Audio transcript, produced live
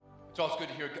It's always good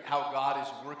to hear how God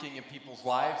is working in people's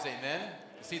lives, amen?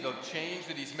 To see the change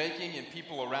that he's making in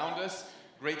people around us.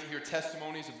 Great to hear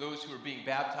testimonies of those who are being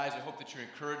baptized. I hope that you're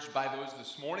encouraged by those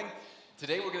this morning.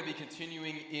 Today we're going to be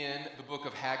continuing in the book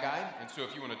of Haggai, and so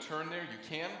if you want to turn there, you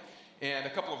can. And a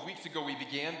couple of weeks ago we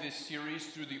began this series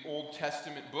through the Old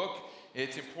Testament book.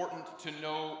 It's important to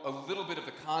know a little bit of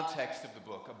the context of the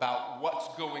book, about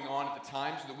what's going on at the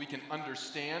time so that we can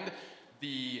understand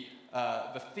the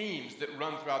themes that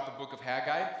run throughout the book of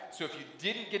Haggai. So if you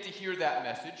didn't get to hear that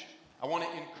message, I want to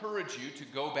encourage you to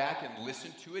go back and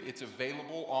listen to it. It's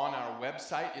available on our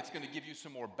website. It's going to give you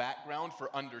some more background for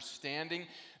understanding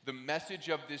the message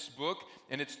of this book,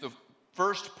 and it's the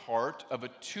first part of a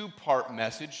two-part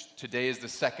message. Today is the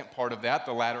second part of that,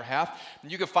 the latter half.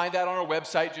 And you can find that on our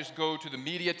website. Just go to the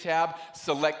media tab,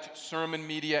 select sermon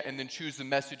media, and then choose the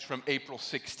message from April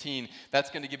 16. That's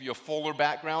going to give you a fuller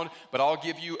background, but I'll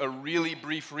give you a really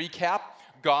brief recap.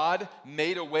 God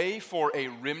made a way for a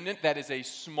remnant, that is a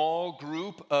small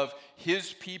group of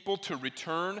his people, to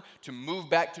return, to move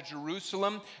back to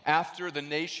Jerusalem after the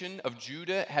nation of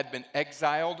Judah had been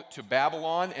exiled to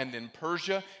Babylon and then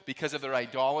Persia because of their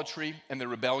idolatry and their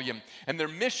rebellion. And their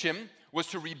mission was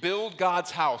to rebuild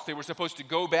God's house. They were supposed to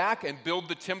go back and build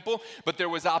the temple, but there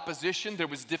was opposition, there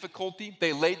was difficulty.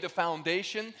 They laid the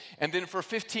foundation, and then for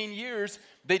 15 years,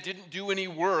 they didn't do any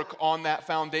work on that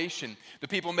foundation. The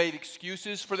people made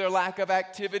excuses for their lack of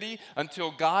activity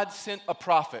until God sent a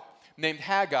prophet named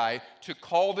Haggai to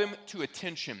call them to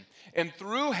attention. And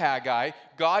through Haggai,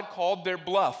 God called their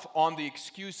bluff on the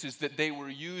excuses that they were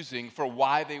using for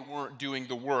why they weren't doing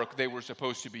the work they were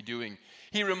supposed to be doing.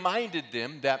 He reminded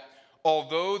them that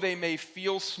although they may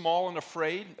feel small and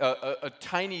afraid, a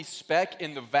tiny speck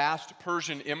in the vast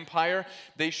Persian Empire,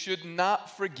 they should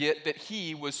not forget that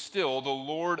he was still the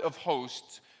Lord of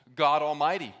hosts, God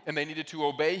Almighty, and they needed to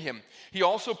obey him. He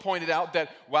also pointed out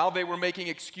that while they were making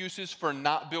excuses for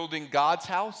not building God's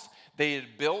house, they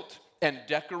had built and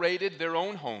decorated their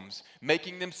own homes,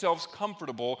 making themselves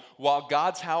comfortable while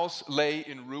God's house lay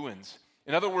in ruins.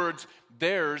 In other words,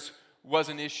 theirs was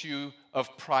an issue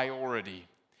of priority.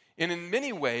 And in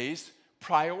many ways,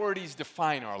 priorities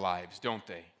define our lives, don't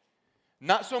they?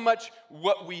 Not so much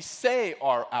what we say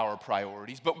are our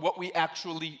priorities, but what we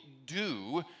actually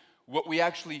do, what we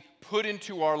actually put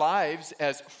into our lives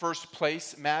as first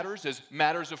place matters, as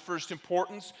matters of first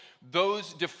importance,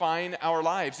 those define our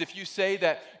lives. If you say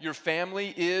that your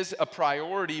family is a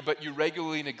priority, but you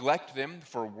regularly neglect them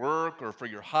for work or for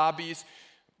your hobbies,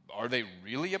 are they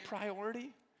really a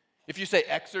priority? If you say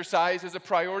exercise is a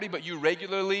priority, but you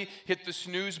regularly hit the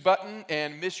snooze button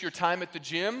and miss your time at the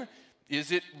gym,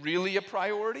 is it really a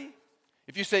priority?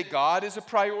 If you say God is a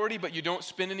priority, but you don't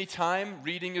spend any time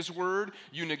reading his word,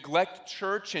 you neglect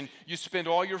church and you spend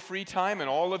all your free time and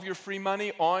all of your free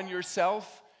money on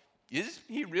yourself, is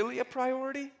he really a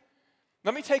priority?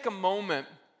 Let me take a moment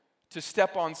to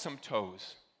step on some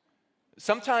toes.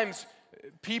 Sometimes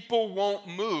people won't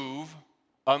move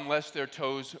unless their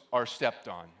toes are stepped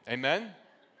on. Amen?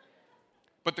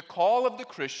 But the call of the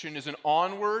Christian is an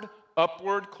onward,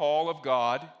 upward call of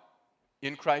God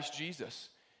in Christ Jesus.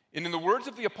 And in the words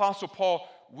of the Apostle Paul,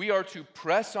 we are to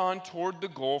press on toward the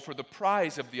goal for the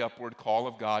prize of the upward call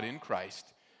of God in Christ.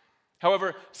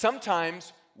 However,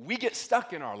 sometimes we get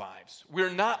stuck in our lives. We're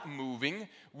not moving.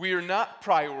 We're not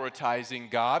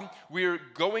prioritizing God. We're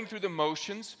going through the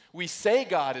motions. We say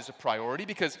God is a priority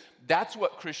because that's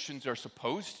what Christians are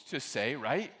supposed to say,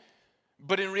 right?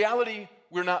 But in reality,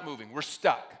 we're not moving. We're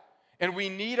stuck. And we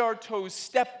need our toes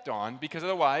stepped on because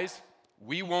otherwise,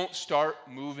 we won't start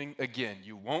moving again.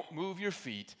 You won't move your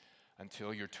feet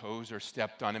until your toes are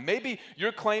stepped on. And maybe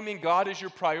you're claiming God is your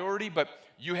priority, but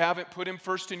you haven't put him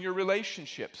first in your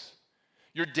relationships.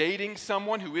 You're dating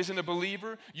someone who isn't a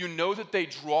believer. You know that they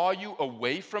draw you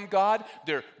away from God.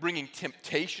 They're bringing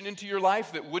temptation into your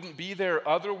life that wouldn't be there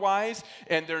otherwise.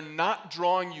 And they're not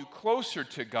drawing you closer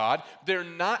to God. They're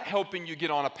not helping you get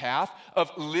on a path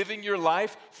of living your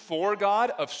life for God,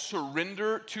 of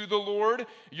surrender to the Lord.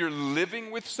 You're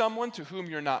living with someone to whom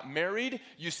you're not married.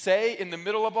 You say in the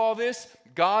middle of all this,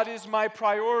 God is my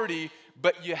priority,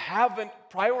 but you haven't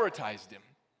prioritized him.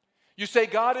 You say,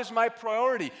 God is my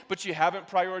priority, but you haven't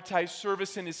prioritized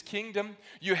service in his kingdom.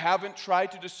 You haven't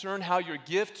tried to discern how your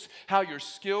gifts, how your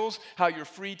skills, how your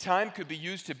free time could be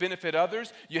used to benefit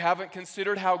others. You haven't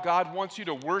considered how God wants you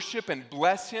to worship and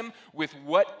bless him with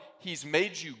what he's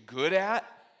made you good at.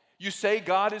 You say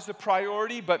God is the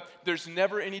priority, but there's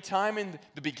never any time in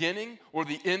the beginning or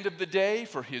the end of the day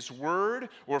for his word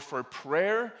or for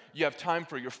prayer. You have time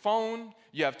for your phone,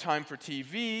 you have time for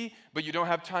TV, but you don't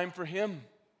have time for him.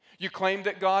 You claim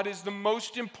that God is the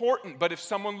most important, but if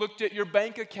someone looked at your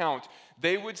bank account,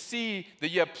 they would see that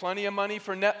you have plenty of money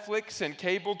for Netflix and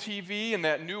cable TV and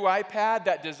that new iPad,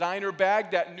 that designer bag,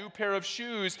 that new pair of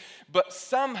shoes, but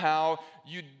somehow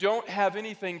you don't have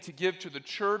anything to give to the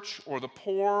church or the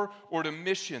poor or to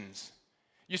missions.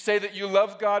 You say that you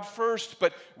love God first,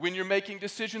 but when you're making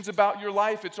decisions about your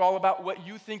life, it's all about what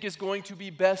you think is going to be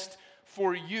best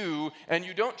for you, and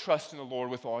you don't trust in the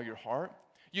Lord with all your heart.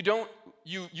 You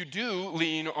do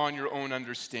lean on your own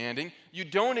understanding. You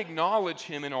don't acknowledge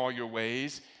Him in all your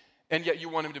ways, and yet you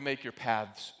want Him to make your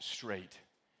paths straight.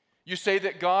 You say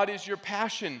that God is your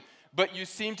passion, but you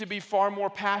seem to be far more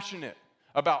passionate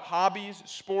about hobbies,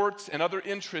 sports, and other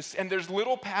interests, and there's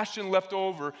little passion left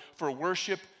over for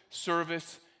worship,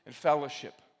 service, and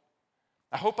fellowship.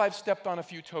 I hope I've stepped on a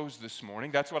few toes this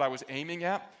morning. That's what I was aiming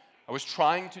at. I was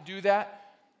trying to do that.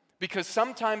 Because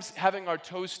sometimes having our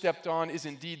toes stepped on is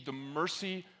indeed the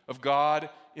mercy of God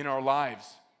in our lives.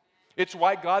 It's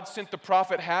why God sent the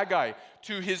prophet Haggai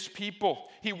to his people.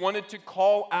 He wanted to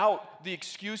call out the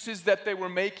excuses that they were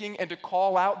making and to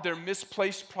call out their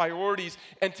misplaced priorities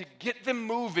and to get them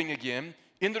moving again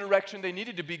in the direction they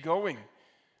needed to be going.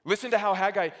 Listen to how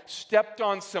Haggai stepped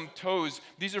on some toes.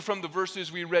 These are from the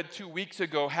verses we read 2 weeks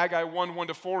ago. Haggai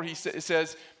 1:1-4, it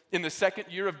says, "In the second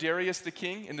year of Darius the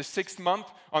king, in the 6th month,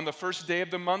 on the first day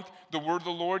of the month, the word of the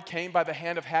Lord came by the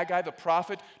hand of Haggai the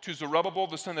prophet to Zerubbabel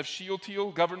the son of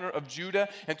Shealtiel, governor of Judah,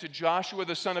 and to Joshua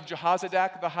the son of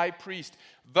Jehozadak the high priest.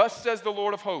 Thus says the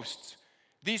Lord of hosts,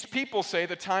 these people say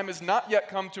the time has not yet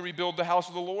come to rebuild the house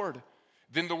of the Lord.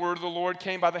 Then the word of the Lord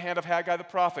came by the hand of Haggai the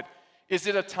prophet. Is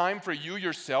it a time for you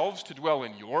yourselves to dwell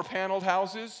in your paneled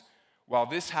houses while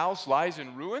this house lies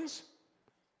in ruins?"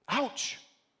 Ouch!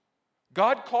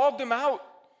 God called them out.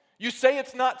 You say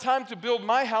it's not time to build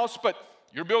my house, but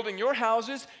you're building your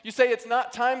houses. You say it's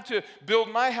not time to build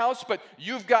my house, but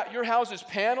you've got your houses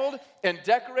paneled and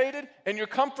decorated, and you're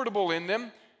comfortable in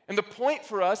them. And the point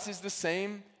for us is the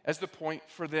same as the point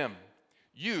for them.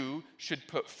 You should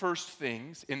put first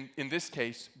things, in this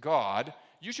case, God,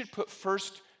 you should put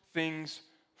first things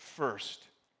first.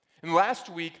 And last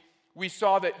week, we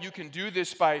saw that you can do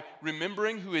this by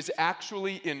remembering who is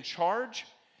actually in charge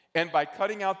and by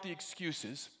cutting out the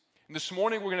excuses. And this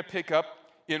morning, we're going to pick up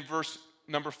in verse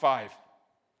number 5,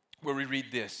 where we read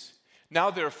this.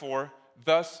 "Now, therefore,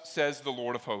 thus says the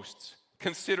Lord of hosts,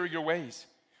 consider your ways.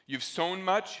 You've sown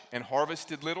much and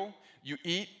harvested little. You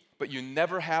eat, but you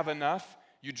never have enough.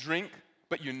 You drink,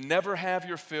 but you never have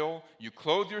your fill. You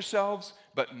clothe yourselves,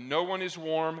 but no one is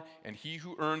warm, and he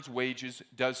who earns wages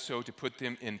does so to put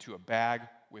them into a bag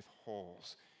with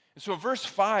holes." And so in verse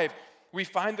 5, we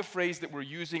find the phrase that we're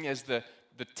using as the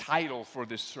title for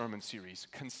this sermon series,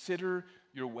 consider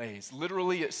your ways.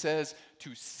 Literally, it says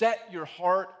to set your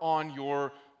heart on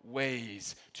your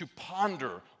ways, to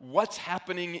ponder what's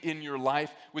happening in your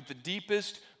life with the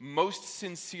deepest, most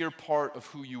sincere part of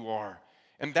who you are.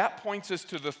 And that points us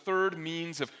to the third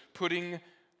means of putting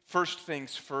first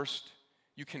things first.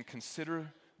 You can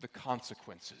consider the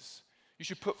consequences. You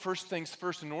should put first things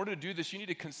first. In order to do this, you need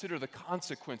to consider the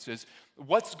consequences.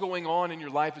 What's going on in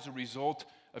your life as a result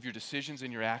of your decisions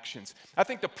and your actions. I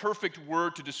think the perfect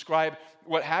word to describe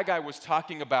what Haggai was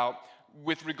talking about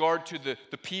with regard to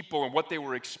the people and what they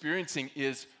were experiencing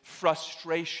is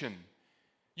frustration.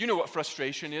 You know what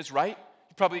frustration is, right?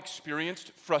 You probably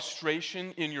experienced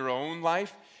frustration in your own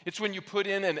life. It's when you put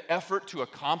in an effort to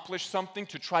accomplish something,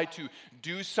 to try to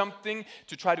do something,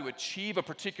 to try to achieve a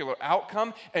particular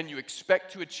outcome, and you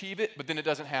expect to achieve it, but then it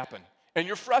doesn't happen. And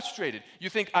you're frustrated. You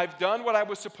think, I've done what I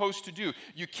was supposed to do.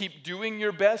 You keep doing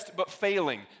your best, but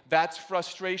failing. That's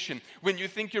frustration. When you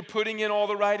think you're putting in all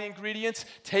the right ingredients,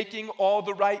 taking all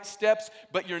the right steps,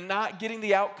 but you're not getting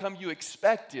the outcome you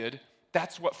expected,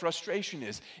 that's what frustration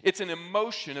is. It's an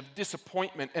emotion of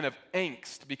disappointment and of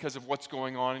angst because of what's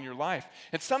going on in your life.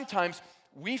 And sometimes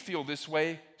we feel this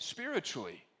way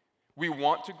spiritually. We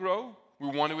want to grow. We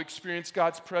want to experience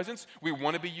God's presence. We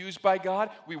want to be used by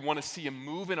God. We want to see Him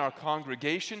move in our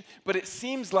congregation. But it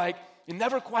seems like it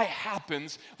never quite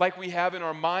happens like we have in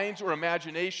our minds or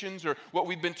imaginations or what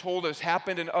we've been told has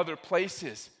happened in other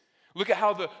places. Look at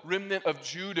how the remnant of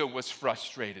Judah was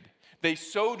frustrated. They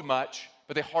sowed much,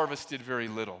 but they harvested very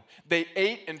little. They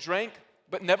ate and drank,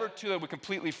 but never till they were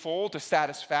completely full to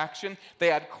satisfaction. They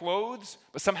had clothes,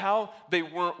 but somehow they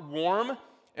weren't warm.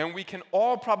 And we can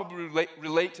all probably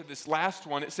relate to this last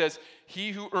one. It says,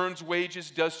 he who earns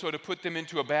wages does so to put them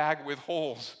into a bag with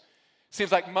holes.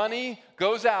 Seems like money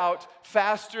goes out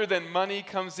faster than money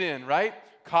comes in, right?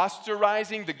 Costs are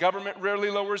rising. The government rarely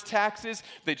lowers taxes.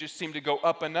 They just seem to go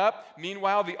up and up.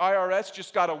 Meanwhile, the IRS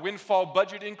just got a windfall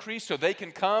budget increase so they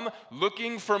can come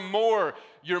looking for more.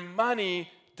 Your money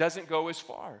doesn't go as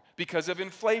far because of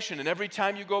inflation. And every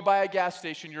time you go by a gas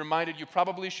station, you're reminded you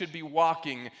probably should be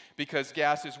walking because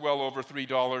gas is well over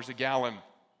 $3 a gallon.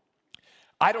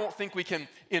 I don't think we can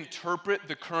interpret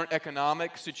the current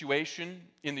economic situation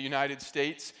in the United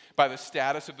States by the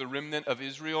status of the remnant of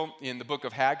Israel in the book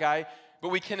of Haggai, but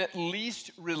we can at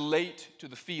least relate to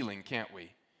the feeling, can't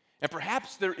we? And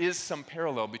perhaps there is some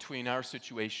parallel between our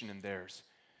situation and theirs.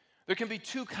 There can be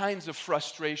two kinds of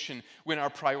frustration when our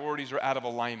priorities are out of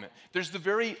alignment. There's the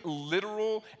very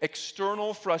literal,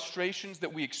 external frustrations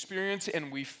that we experience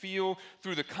and we feel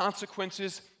through the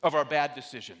consequences of our bad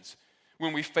decisions.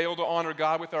 When we fail to honor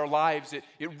God with our lives, it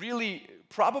really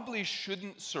probably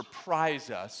shouldn't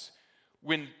surprise us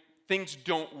when things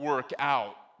don't work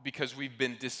out because we've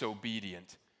been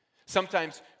disobedient.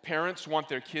 Sometimes parents want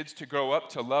their kids to grow up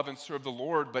to love and serve the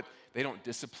Lord, but they don't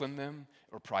discipline them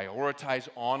or prioritize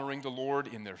honoring the Lord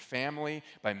in their family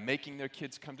by making their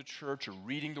kids come to church or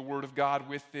reading the Word of God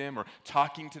with them or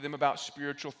talking to them about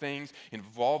spiritual things,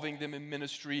 involving them in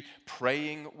ministry,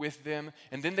 praying with them,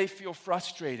 and then they feel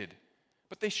frustrated.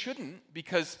 But they shouldn't,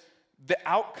 because the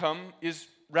outcome is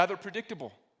rather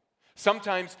predictable.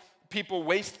 Sometimes people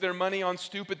waste their money on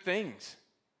stupid things.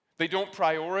 They don't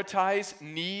prioritize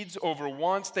needs over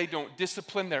wants. They don't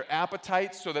discipline their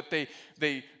appetites so that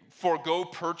they forego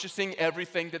purchasing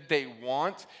everything that they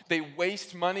want. They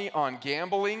waste money on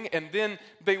gambling, and then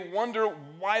they wonder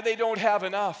why they don't have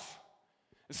enough.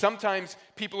 Sometimes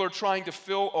people are trying to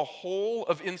fill a hole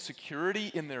of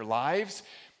insecurity in their lives,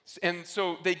 and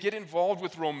so they get involved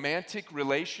with romantic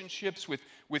relationships with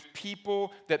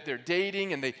people that they're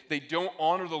dating, and they don't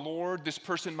honor the Lord. This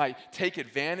person might take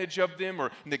advantage of them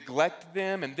or neglect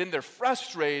them, and then they're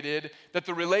frustrated that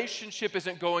the relationship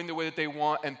isn't going the way that they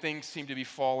want, and things seem to be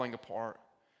falling apart.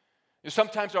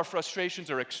 Sometimes our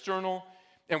frustrations are external,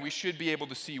 and we should be able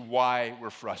to see why we're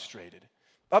frustrated.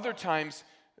 Other times,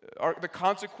 the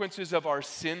consequences of our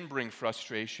sin bring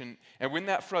frustration, and when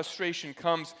that frustration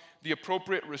comes, the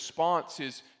appropriate response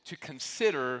is to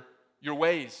consider your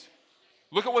ways.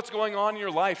 Look at what's going on in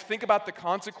your life. Think about the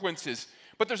consequences.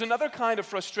 But there's another kind of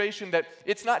frustration that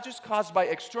it's not just caused by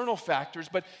external factors,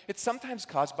 but it's sometimes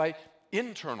caused by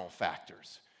internal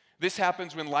factors. This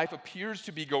happens when life appears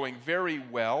to be going very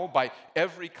well by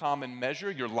every common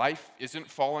measure. Your life isn't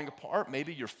falling apart.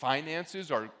 Maybe your finances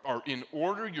are in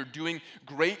order. You're doing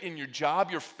great in your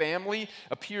job. Your family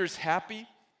appears happy,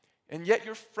 and yet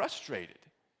you're frustrated.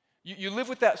 You live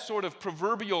with that sort of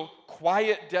proverbial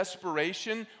quiet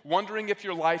desperation, wondering if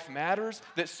your life matters,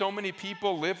 that so many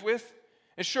people live with.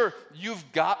 And sure,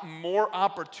 you've got more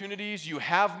opportunities, you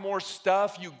have more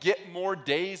stuff, you get more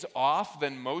days off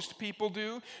than most people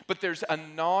do, but there's a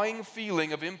gnawing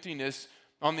feeling of emptiness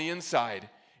on the inside.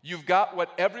 You've got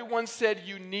what everyone said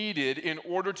you needed in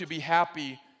order to be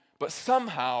happy, but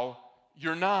somehow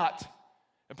you're not.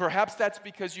 And perhaps that's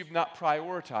because you've not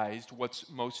prioritized what's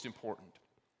most important.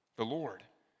 The Lord.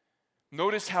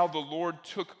 Notice how the Lord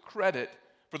took credit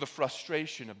for the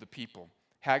frustration of the people.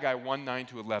 Haggai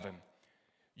 1:9-11.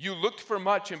 You looked for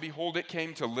much, and behold, it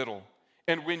came to little.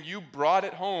 And when you brought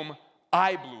it home,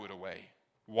 I blew it away.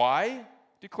 Why?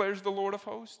 Declares the Lord of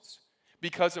hosts.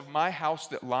 Because of my house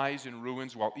that lies in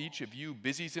ruins, while each of you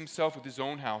busies himself with his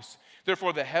own house.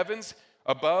 Therefore the heavens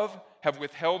above have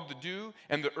withheld the dew,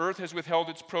 and the earth has withheld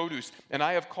its produce. And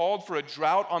I have called for a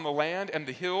drought on the land and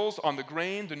the hills, on the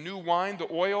grain, the new wine,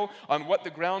 the oil, on what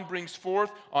the ground brings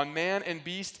forth, on man and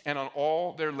beast, and on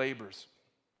all their labors.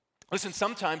 Listen,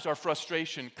 sometimes our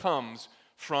frustration comes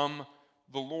from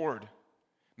the Lord.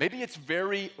 Maybe it's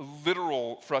very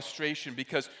literal frustration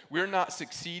because we're not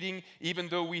succeeding, even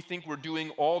though we think we're doing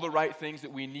all the right things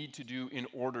that we need to do in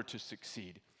order to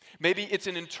succeed. Maybe it's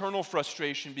an internal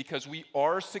frustration because we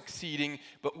are succeeding,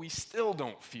 but we still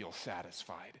don't feel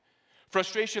satisfied.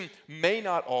 Frustration may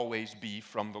not always be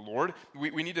from the Lord.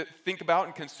 We need to think about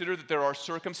and consider that there are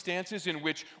circumstances in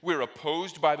which we're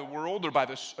opposed by the world or by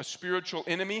a spiritual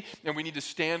enemy, and we need to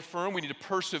stand firm. We need to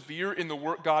persevere in the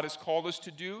work God has called us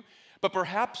to do. But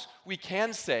perhaps we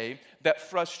can say that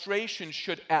frustration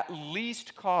should at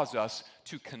least cause us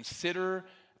to consider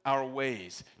our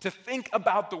ways, to think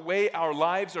about the way our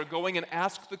lives are going and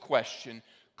ask the question,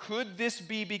 could this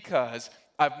be because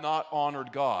I've not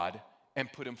honored God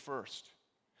and put him first?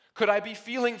 Could I be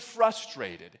feeling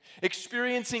frustrated,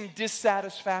 experiencing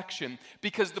dissatisfaction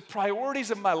because the priorities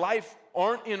of my life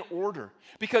aren't in order?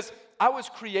 Because I was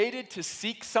created to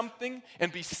seek something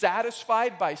and be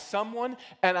satisfied by someone,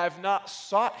 and I've not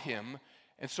sought him,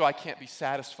 and so I can't be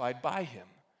satisfied by him.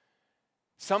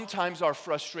 Sometimes our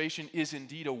frustration is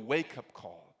indeed a wake-up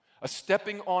call, a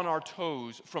stepping on our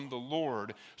toes from the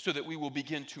Lord so that we will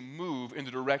begin to move in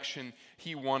the direction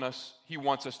He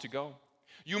wants us to go.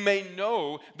 You may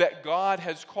know that God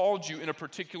has called you in a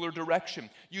particular direction.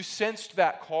 You sensed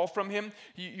that call from Him.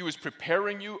 He was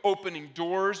preparing you, opening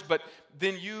doors, but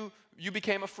then you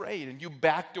became afraid and you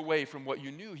backed away from what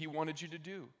you knew He wanted you to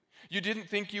do. You didn't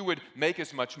think you would make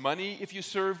as much money if you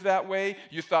served that way.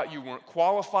 You thought you weren't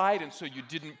qualified, and so you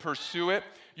didn't pursue it.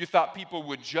 You thought people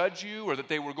would judge you or that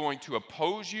they were going to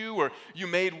oppose you, or you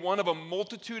made one of a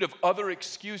multitude of other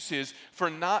excuses for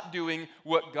not doing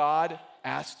what God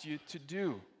asked you to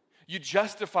do. You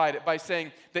justified it by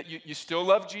saying that you still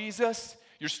love Jesus,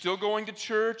 you're still going to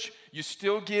church, you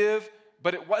still give,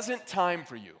 but it wasn't time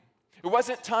for you. It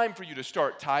wasn't time for you to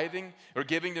start tithing or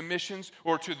giving to missions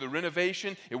or to the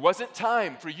renovation. It wasn't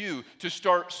time for you to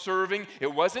start serving.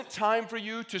 It wasn't time for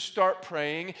you to start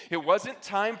praying. It wasn't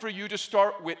time for you to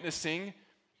start witnessing.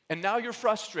 And now you're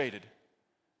frustrated.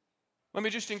 Let me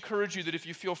just encourage you that if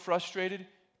you feel frustrated,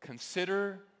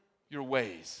 consider your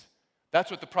ways. That's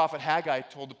what the prophet Haggai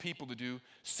told the people to do.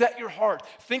 Set your heart.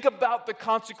 Think about the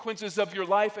consequences of your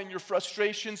life and your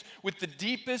frustrations with the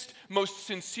deepest, most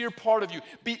sincere part of you.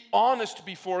 Be honest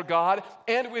before God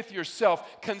and with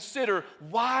yourself. Consider,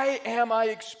 why am I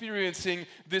experiencing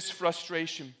this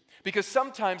frustration? Because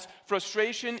sometimes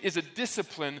frustration is a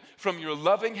discipline from your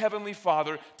loving Heavenly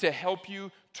Father to help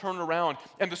you turn around.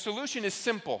 And the solution is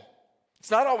simple. It's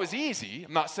not always easy,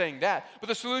 I'm not saying that, but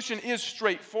the solution is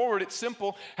straightforward, it's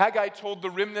simple. Haggai told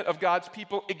the remnant of God's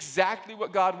people exactly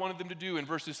what God wanted them to do in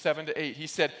verses 7 to 8. He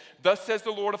said, "Thus says the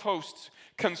Lord of hosts,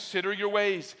 consider your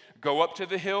ways, go up to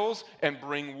the hills and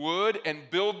bring wood and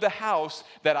build the house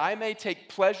that I may take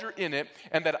pleasure in it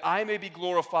and that I may be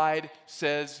glorified,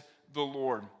 says the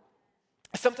Lord."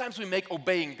 Sometimes we make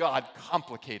obeying God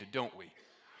complicated, don't we?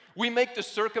 We make the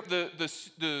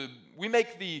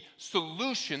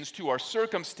solutions to our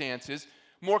circumstances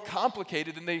more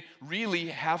complicated than they really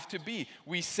have to be.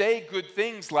 We say good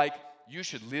things like, you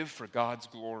should live for God's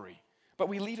glory, but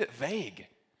we leave it vague.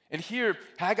 And here,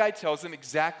 Haggai tells them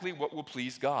exactly what will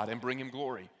please God and bring Him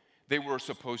glory. They were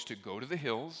supposed to go to the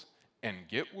hills and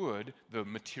get wood, the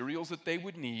materials that they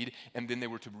would need, and then they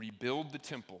were to rebuild the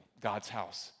temple, God's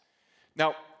house.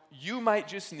 Now, you might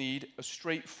just need a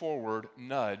straightforward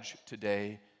nudge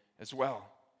today as well.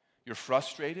 You're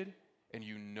frustrated and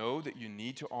you know that you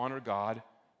need to honor God,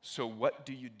 so what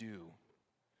do you do?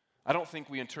 I don't think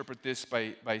we interpret this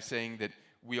by saying that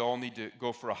we all need to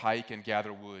go for a hike and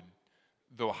gather wood,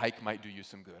 though a hike might do you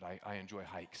some good. I enjoy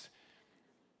hikes.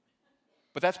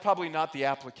 But that's probably not the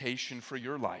application for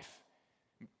your life.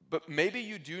 But maybe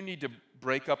you do need to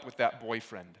break up with that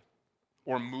boyfriend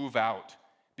or move out,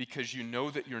 because you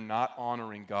know that you're not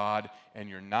honoring God and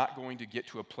you're not going to get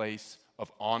to a place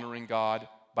of honoring God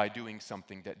by doing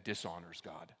something that dishonors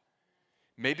God.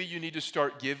 Maybe you need to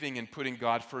start giving and putting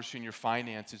God first in your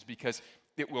finances because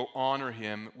it will honor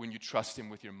Him when you trust Him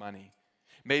with your money.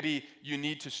 Maybe you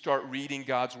need to start reading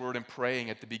God's Word and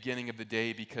praying at the beginning of the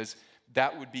day because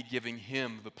that would be giving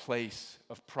Him the place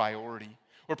of priority.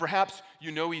 Or perhaps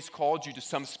you know He's called you to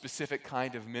some specific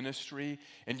kind of ministry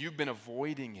and you've been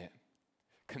avoiding it.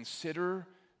 Consider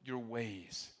your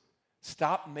ways.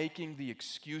 Stop making the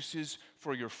excuses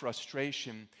for your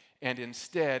frustration and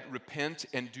instead repent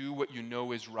and do what you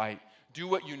know is right. Do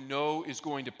what you know is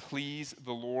going to please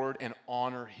the Lord and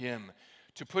honor Him.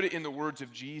 To put it in the words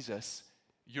of Jesus,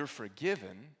 you're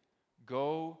forgiven,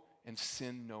 go and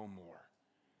sin no more.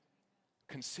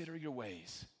 Consider your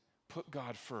ways. Put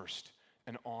God first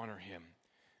and honor Him.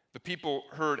 The people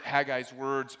heard Haggai's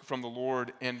words from the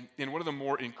Lord, and in one of the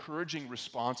more encouraging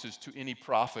responses to any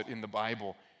prophet in the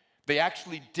Bible, they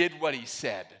actually did what he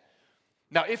said.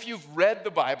 Now, if you've read the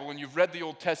Bible and you've read the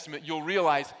Old Testament, you'll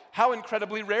realize how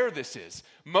incredibly rare this is.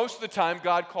 Most of the time,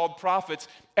 God called prophets,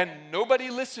 and nobody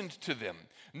listened to them.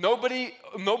 Nobody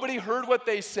heard what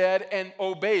they said and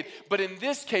obeyed. But in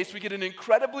this case, we get an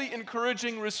incredibly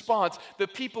encouraging response. The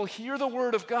people hear the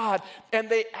word of God, and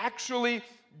they actually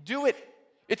do it.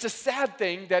 It's a sad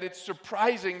thing that it's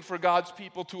surprising for God's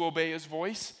people to obey His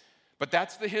voice, but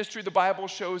that's the history the Bible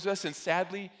shows us, and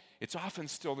sadly, it's often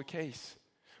still the case.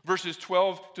 Verses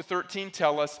 12 to 13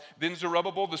 tell us, "Then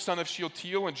Zerubbabel the son of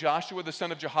Shealtiel and Joshua the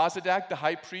son of Jehozadak, the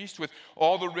high priest, with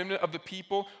all the remnant of the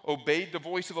people, obeyed the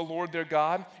voice of the Lord their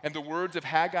God and the words of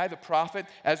Haggai the prophet,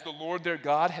 as the Lord their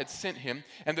God had sent him,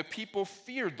 and the people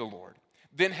feared the Lord.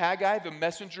 Then Haggai, the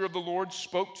messenger of the Lord,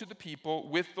 spoke to the people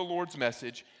with the Lord's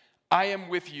message, 'I am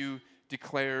with you,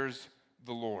 declares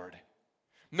the Lord.'"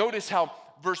 Notice how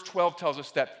verse 12 tells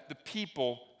us that the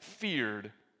people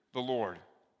feared the Lord.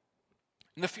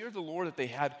 And the fear of the Lord that they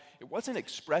had, it wasn't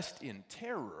expressed in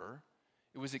terror,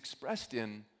 it was expressed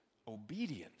in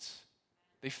obedience.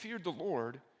 They feared the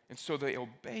Lord, and so they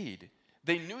obeyed.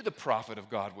 They knew the prophet of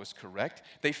God was correct.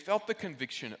 They felt the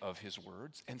conviction of his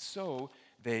words, and so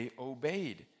they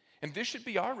obeyed. And this should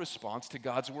be our response to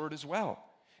God's word as well.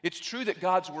 It's true that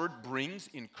God's word brings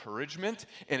encouragement,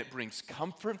 and it brings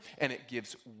comfort, and it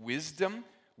gives wisdom,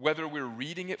 whether we're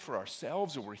reading it for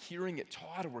ourselves, or we're hearing it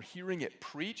taught, or we're hearing it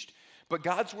preached. But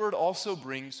God's word also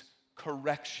brings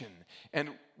correction. And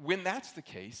when that's the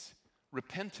case,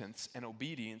 repentance and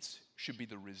obedience should be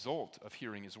the result of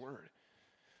hearing his word.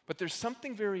 But there's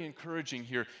something very encouraging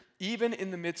here, even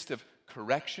in the midst of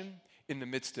correction, in the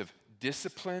midst of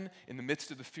discipline, in the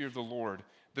midst of the fear of the Lord.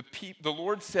 The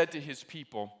Lord said to his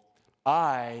people,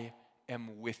 I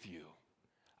am with you.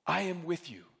 I am with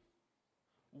you.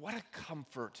 What a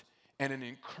comfort and an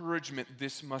encouragement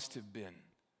this must have been.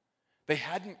 They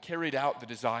hadn't carried out the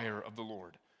desire of the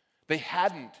Lord. They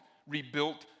hadn't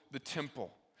rebuilt the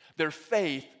temple. Their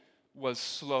faith was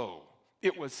slow.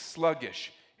 It was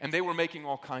sluggish, and they were making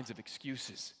all kinds of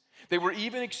excuses. They were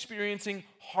even experiencing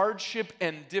hardship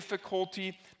and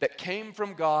difficulty that came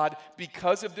from God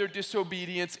because of their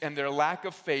disobedience and their lack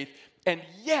of faith, and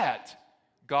yet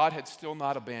God had still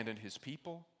not abandoned his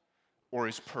people or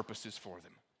his purposes for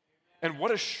them. And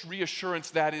what a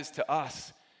reassurance that is to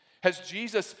us. Has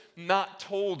Jesus not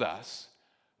told us,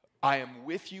 I am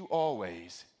with you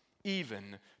always,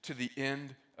 even to the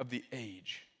end of the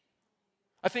age?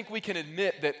 I think we can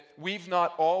admit that we've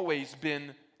not always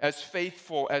been as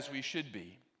faithful as we should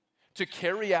be to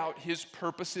carry out his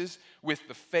purposes with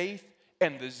the faith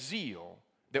and the zeal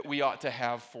that we ought to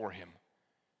have for him.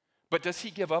 But does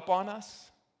he give up on us?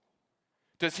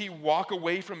 Does he walk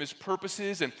away from his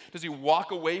purposes, and does he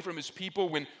walk away from his people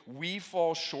when we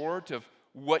fall short of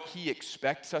what he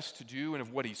expects us to do and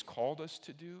of what he's called us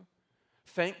to do?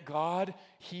 Thank God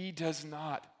he does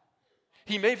not.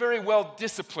 He may very well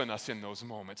discipline us in those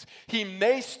moments. He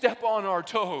may step on our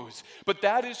toes, but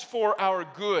that is for our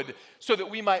good, so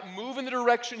that we might move in the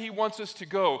direction he wants us to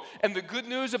go. And the good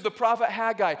news of the prophet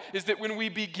Haggai is that when we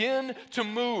begin to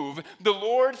move, the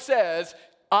Lord says,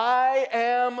 I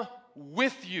am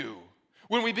with you.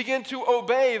 When we begin to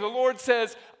obey, the Lord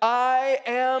says, I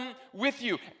am with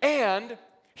you. And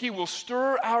he will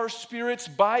stir our spirits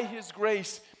by his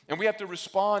grace. And we have to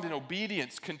respond in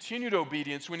obedience, continued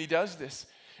obedience when he does this.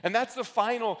 And that's the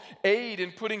final aid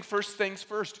in putting first things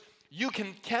first. You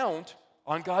can count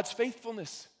on God's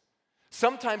faithfulness.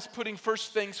 Sometimes putting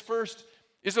first things first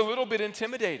is a little bit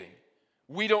intimidating.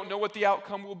 We don't know what the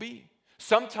outcome will be.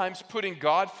 Sometimes putting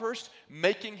God first,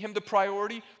 making him the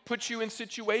priority, puts you in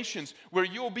situations where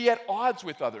you'll be at odds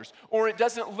with others. Or it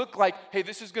doesn't look like, hey,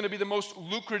 this is going to be the most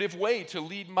lucrative way to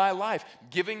lead my life,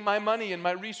 giving my money and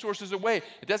my resources away.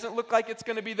 It doesn't look like it's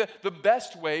going to be the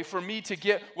best way for me to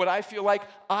get what I feel like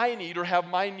I need or have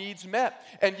my needs met.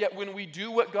 And yet when we do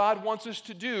what God wants us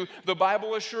to do, the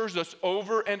Bible assures us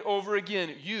over and over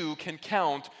again, you can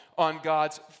count on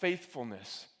God's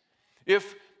faithfulness.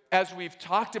 If, as we've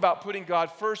talked about putting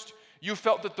God first, you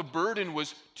felt that the burden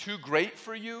was too great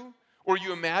for you, or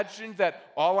you imagined that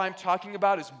all I'm talking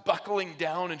about is buckling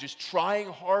down and just trying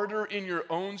harder in your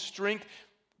own strength,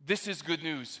 this is good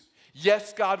news.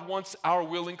 Yes, God wants our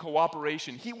willing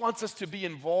cooperation. He wants us to be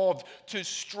involved, to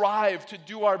strive, to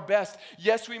do our best.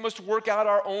 Yes, we must work out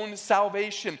our own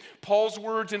salvation. Paul's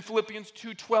words in Philippians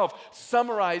 2:12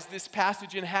 summarize this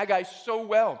passage in Haggai so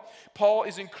well. Paul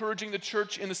is encouraging the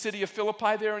church in the city of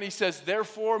Philippi there, and he says,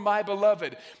 therefore, my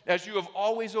beloved, as you have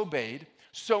always obeyed,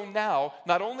 so now,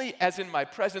 not only as in my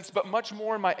presence, but much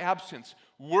more in my absence,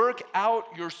 work out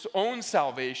your own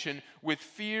salvation with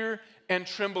fear and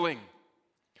trembling.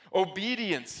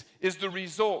 Obedience is the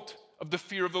result of the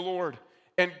fear of the Lord.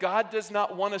 And God does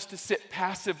not want us to sit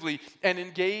passively and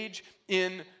engage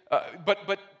in,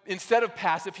 but instead of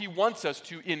passive, he wants us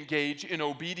to engage in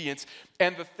obedience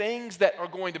and the things that are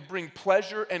going to bring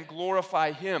pleasure and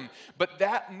glorify him. But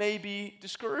that may be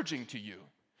discouraging to you.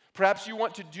 Perhaps you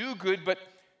want to do good, but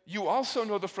you also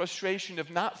know the frustration of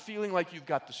not feeling like you've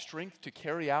got the strength to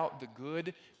carry out the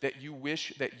good that you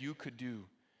wish that you could do.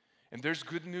 And there's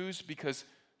good news, because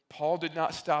Paul did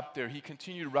not stop there. He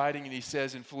continued writing, and he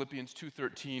says in Philippians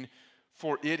 2:13,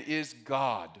 for it is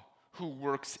God who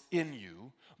works in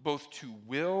you, both to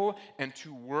will and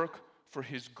to work for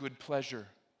his good pleasure.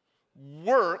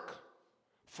 Work,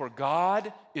 for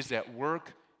God is at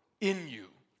work in you.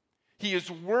 He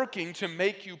is working to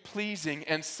make you pleasing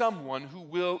and someone who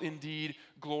will indeed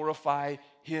glorify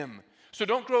him. So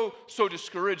don't grow so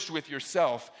discouraged with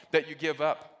yourself that you give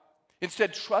up.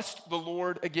 Instead, trust the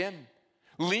Lord again.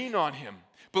 Lean on him.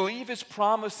 Believe his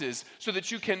promises so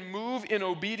that you can move in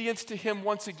obedience to him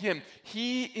once again.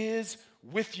 He is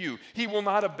with you. He will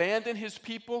not abandon his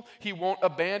people. He won't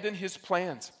abandon his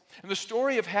plans. And the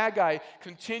story of Haggai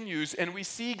continues, and we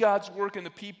see God's work in the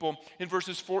people in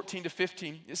verses 14 to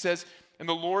 15. It says, "And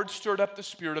the Lord stirred up the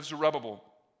spirit of Zerubbabel,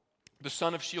 the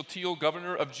son of Shealtiel,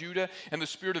 governor of Judah, and the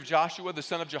spirit of Joshua, the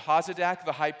son of Jehozadak,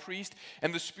 the high priest,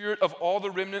 and the spirit of all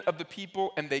the remnant of the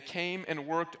people, and they came and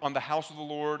worked on the house of the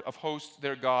Lord of hosts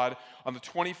their God on the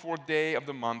 24th day of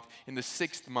the month, in the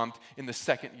 6th month, in the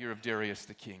 2nd year of Darius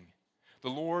the king." The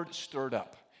Lord stirred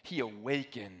up. He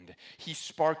awakened. He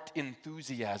sparked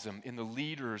enthusiasm in the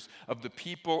leaders of the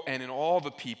people and in all the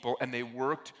people, and they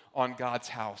worked on God's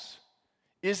house.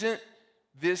 Isn't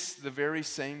this the very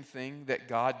same thing that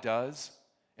God does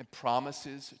and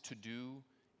promises to do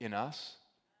in us?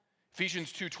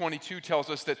 Ephesians 2:22 tells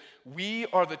us that we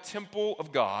are the temple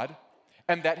of God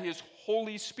and that his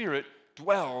Holy Spirit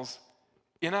dwells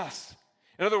in us.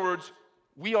 In other words,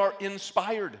 we are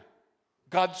inspired.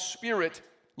 God's Spirit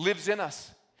lives in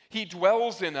us. He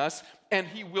dwells in us, and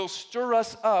he will stir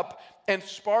us up and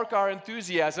spark our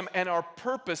enthusiasm and our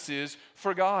purposes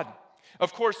for God.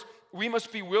 Of course, we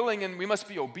must be willing and we must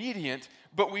be obedient,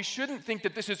 but we shouldn't think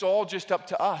that this is all just up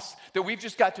to us, that we've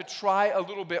just got to try a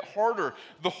little bit harder.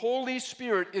 The Holy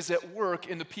Spirit is at work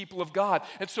in the people of God.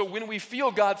 And so when we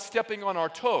feel God stepping on our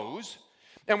toes,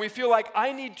 and we feel like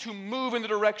I need to move in the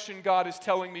direction God is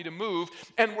telling me to move,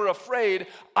 and we're afraid,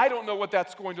 I don't know what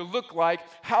that's going to look like.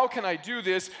 How can I do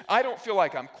this? I don't feel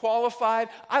like I'm qualified.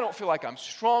 I don't feel like I'm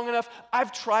strong enough.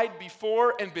 I've tried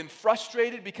before and been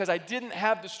frustrated because I didn't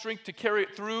have the strength to carry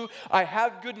it through. I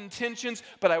had good intentions,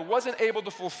 but I wasn't able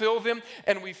to fulfill them,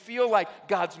 and we feel like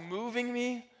God's moving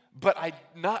me, but I'm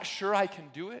not sure I can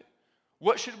do it.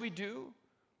 What should we do?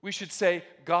 We should say,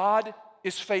 God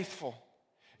is faithful.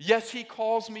 Yes, he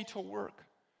calls me to work,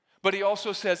 but he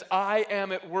also says, I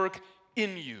am at work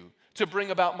in you to bring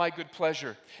about my good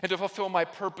pleasure and to fulfill my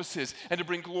purposes and to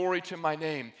bring glory to my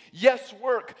name. Yes,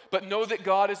 work, but know that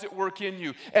God is at work in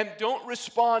you. And don't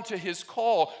respond to his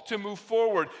call to move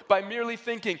forward by merely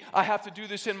thinking, I have to do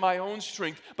this in my own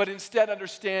strength, but instead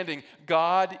understanding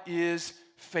God is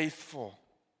faithful.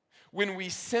 When we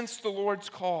sense the Lord's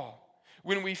call,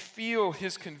 when we feel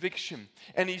his conviction,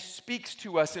 and he speaks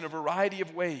to us in a variety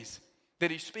of ways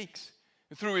that he speaks,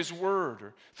 through his word,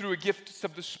 or through a gift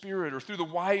of the Spirit, or through the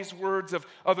wise words of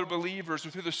other believers,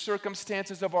 or through the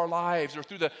circumstances of our lives, or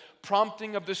through the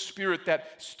prompting of the Spirit,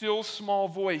 that still small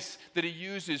voice that he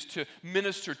uses to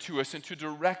minister to us and to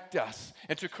direct us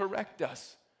and to correct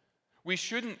us. We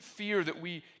shouldn't fear that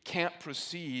we can't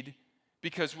proceed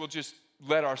because we'll just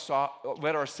let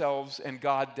ourselves and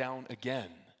God down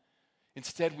again.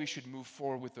 Instead, we should move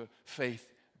forward with the faith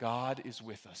God is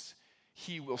with us.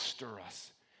 He will stir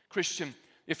us. Christian,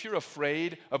 if you're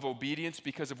afraid of obedience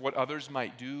because of what others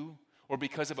might do or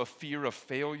because of a fear of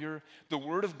failure, the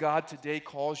Word of God today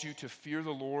calls you to fear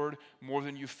the Lord more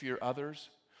than you fear others,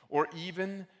 or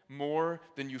even more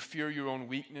than you fear your own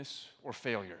weakness or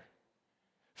failure.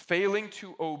 Failing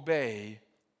to obey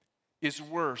is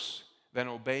worse than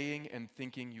obeying and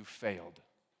thinking you failed.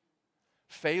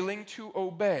 Failing to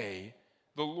obey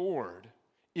the Lord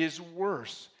is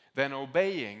worse than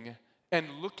obeying and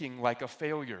looking like a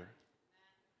failure.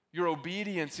 Your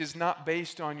obedience is not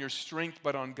based on your strength,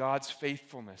 but on God's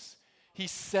faithfulness. He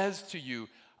says to you,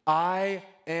 I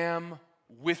am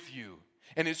with you.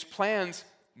 And his plans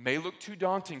may look too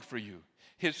daunting for you.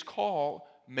 His call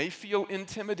may feel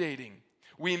intimidating.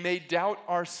 We may doubt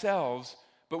ourselves,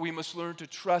 but we must learn to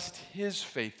trust his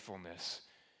faithfulness.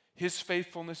 His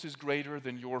faithfulness is greater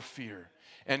than your fear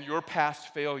and your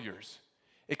past failures.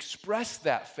 Express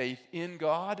that faith in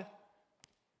God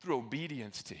through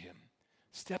obedience to him.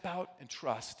 Step out and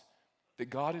trust that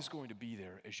God is going to be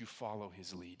there as you follow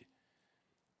his lead.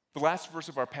 The last verse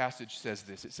of our passage says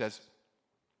this. It says,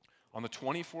 on the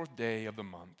 24th day of the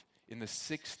month, in the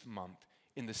 6th month,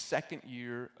 in the 2nd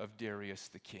year of Darius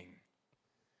the king.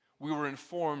 We were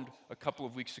informed a couple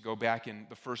of weeks ago, back in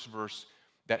the first verse,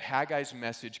 that Haggai's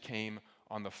message came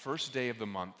on the first day of the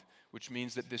month, which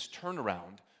means that this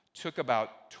turnaround took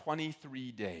about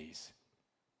 23 days.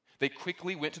 They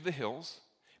quickly went to the hills,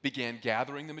 began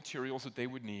gathering the materials that they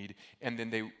would need, and then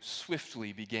they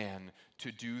swiftly began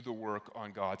to do the work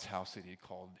on God's house that he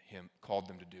called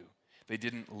them to do. They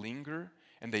didn't linger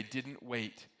and they didn't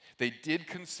wait. They did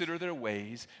consider their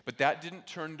ways, but that didn't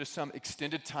turn into some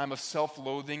extended time of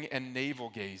self-loathing and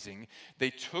navel-gazing.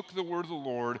 They took the word of the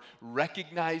Lord,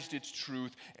 recognized its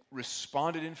truth,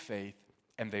 responded in faith,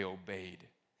 and they obeyed.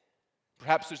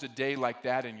 Perhaps there's a day like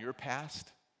that in your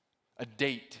past, a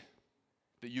date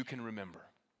that you can remember.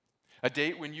 A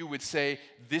date when you would say,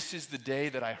 this is the day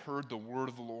that I heard the word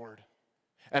of the Lord.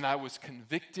 And I was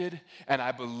convicted, and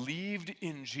I believed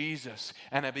in Jesus,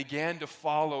 and I began to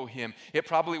follow him. It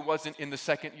probably wasn't in the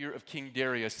second year of King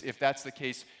Darius. If that's the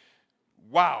case,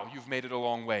 wow, you've made it a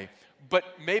long way. But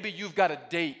maybe you've got a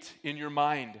date in your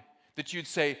mind that you'd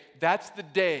say, that's the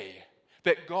day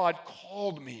that God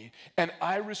called me, and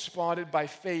I responded by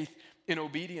faith in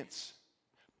obedience.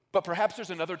 But perhaps there's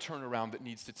another turnaround that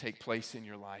needs to take place in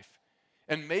your life.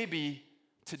 And maybe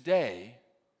today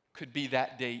could be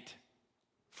that date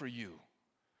for you.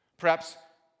 Perhaps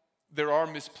there are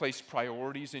misplaced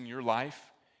priorities in your life,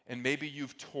 and maybe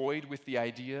you've toyed with the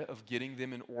idea of getting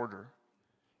them in order.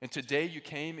 And today you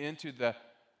came into the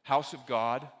house of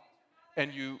God,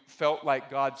 and you felt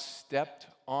like God stepped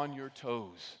on your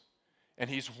toes, and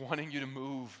he's wanting you to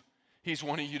move. He's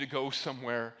wanting you to go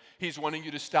somewhere. He's wanting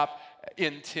you to stop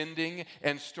intending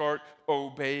and start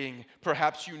obeying.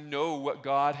 Perhaps you know what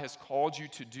God has called you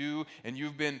to do, and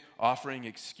you've been offering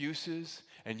excuses,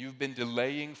 and you've been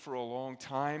delaying for a long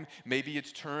time. Maybe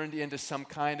it's turned into some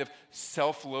kind of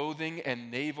self-loathing and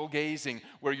navel-gazing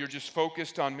where you're just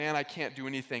focused on, man, I can't do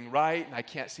anything right, and I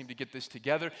can't seem to get this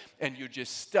together, and you're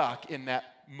just stuck in that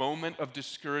moment of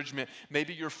discouragement.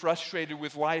 Maybe you're frustrated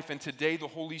with life, and today the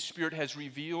Holy Spirit has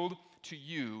revealed to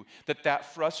you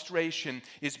that frustration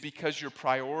is because your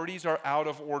priorities are out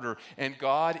of order, and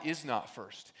God is not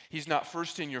first. He's not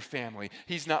first in your family.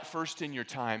 He's not first in your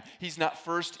time. He's not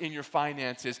first in your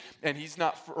finances, and he's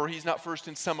not first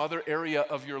in some other area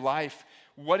of your life.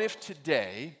 What if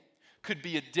today could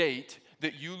be a date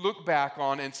that you look back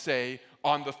on and say,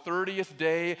 on the 30th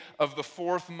day of the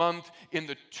 4th month in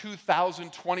the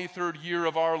 2023 year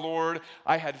of our Lord,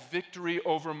 I had victory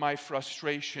over my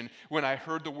frustration when I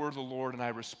heard the word of the Lord and I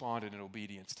responded in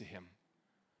obedience to him.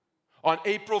 On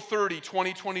April 30,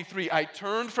 2023, I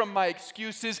turned from my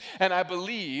excuses and I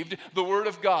believed the word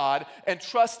of God and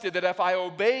trusted that if I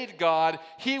obeyed God,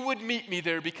 he would meet me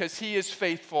there because he is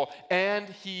faithful, and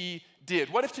he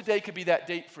did. What if today could be that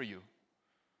date for you?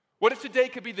 What if today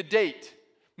could be the date,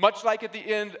 much like at the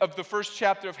end of the first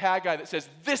chapter of Haggai that says,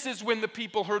 this is when the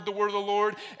people heard the word of the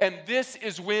Lord, and this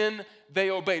is when they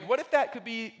obeyed. What if that could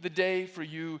be the day for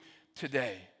you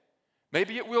today?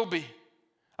 Maybe it will be.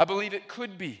 I believe it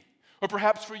could be. Or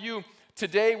perhaps for you,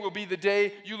 today will be the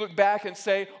day you look back and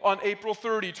say, on April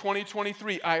 30,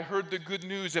 2023, I heard the good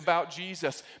news about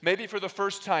Jesus, maybe for the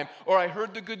first time, or I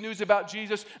heard the good news about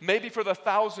Jesus, maybe for the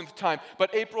 1,000th time,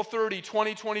 but April 30,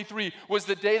 2023 was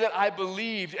the day that I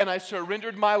believed and I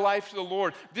surrendered my life to the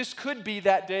Lord. This could be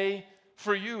that day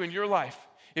for you in your life.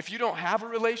 If you don't have a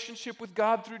relationship with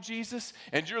God through Jesus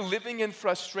and you're living in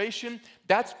frustration,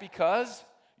 that's because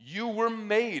you were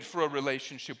made for a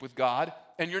relationship with God,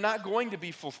 and you're not going to be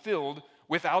fulfilled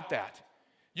without that.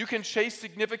 You can chase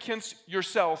significance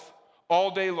yourself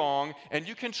all day long, and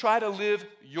you can try to live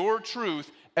your truth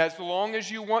as long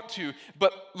as you want to,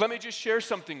 but let me just share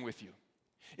something with you.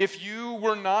 If you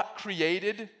were not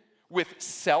created with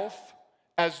self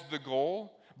as the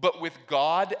goal, but with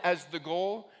God as the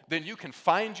goal, then you can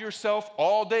find yourself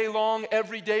all day long,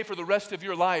 every day for the rest of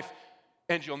your life,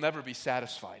 and you'll never be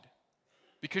satisfied.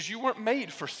 Because you weren't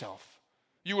made for self.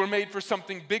 You were made for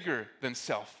something bigger than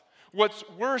self. What's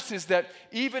worse is that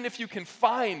even if you can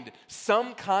find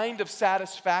some kind of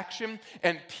satisfaction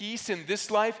and peace in this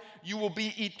life, you will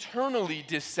be eternally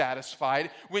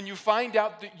dissatisfied when you find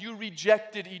out that you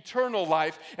rejected eternal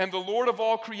life and the Lord of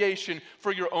all creation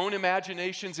for your own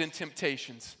imaginations and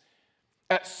temptations.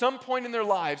 At some point in their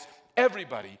lives,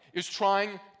 everybody is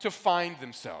trying to find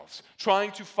themselves,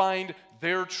 trying to find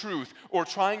their truth, or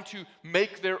trying to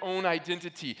make their own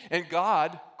identity. And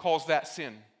God calls that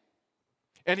sin.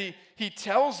 And he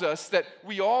tells us that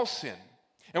we all sin,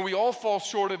 and we all fall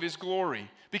short of his glory,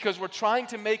 because we're trying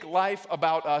to make life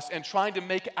about us and trying to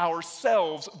make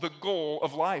ourselves the goal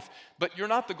of life. But you're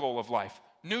not the goal of life.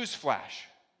 Newsflash.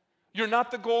 You're not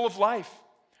the goal of life.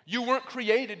 You weren't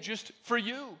created just for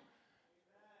you.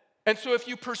 And so if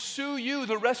you pursue you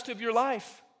the rest of your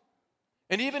life,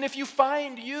 and even if you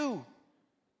find you,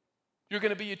 you're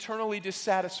going to be eternally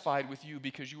dissatisfied with you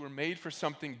because you were made for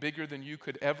something bigger than you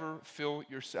could ever fill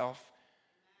yourself.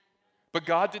 But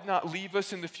God did not leave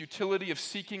us in the futility of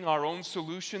seeking our own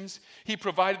solutions. He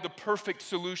provided the perfect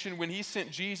solution when he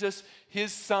sent Jesus,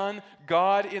 his son,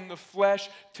 God in the flesh,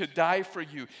 to die for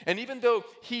you. And even though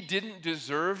he didn't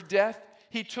deserve death,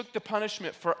 he took the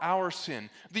punishment for our sin,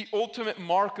 the ultimate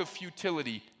mark of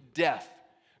futility, death.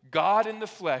 God in the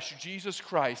flesh, Jesus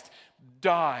Christ,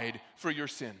 died for your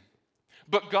sin.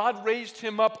 But God raised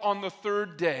him up on the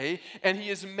third day, and he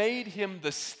has made him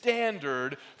the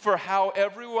standard for how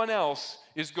everyone else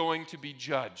is going to be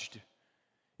judged.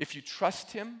 If you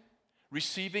trust him,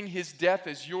 receiving his death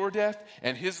as your death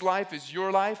and his life as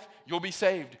your life, you'll be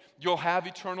saved. You'll have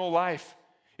eternal life.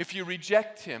 If you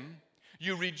reject him,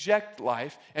 you reject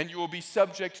life, and you will be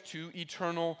subject to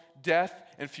eternal death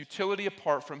and futility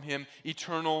apart from him,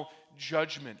 eternal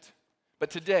judgment. But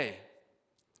today,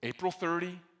 April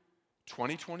 30,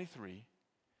 2023,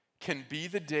 can be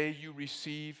the day you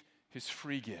receive his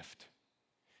free gift.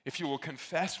 If you will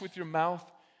confess with your mouth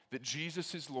that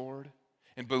Jesus is Lord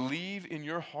and believe in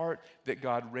your heart that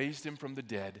God raised him from the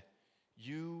dead,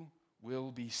 you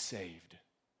will be saved.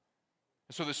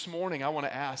 And so this morning I want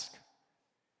to ask,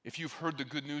 if you've heard the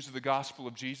good news of the gospel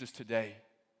of Jesus today,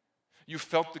 you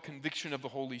felt the conviction of the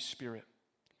Holy Spirit,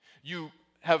 you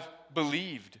have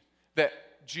believed that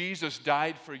Jesus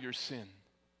died for your sin,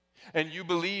 and you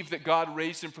believe that God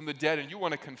raised him from the dead, and you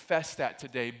want to confess that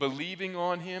today, believing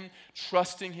on him,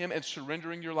 trusting him, and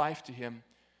surrendering your life to him,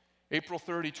 April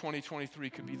 30, 2023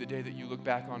 could be the day that you look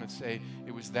back on and say,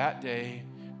 it was that day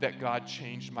that God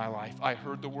changed my life. I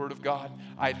heard the word of God.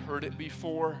 I'd heard it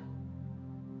before,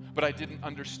 but I didn't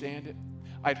understand it.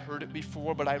 I'd heard it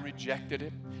before, but I rejected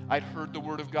it. I'd heard the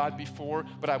word of God before,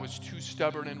 but I was too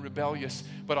stubborn and rebellious.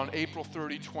 But on April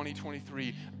 30,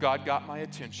 2023, God got my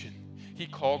attention. He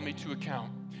called me to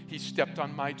account. He stepped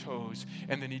on my toes,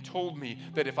 and then he told me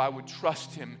that if I would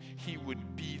trust him, he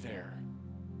would be there.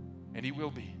 And he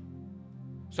will be.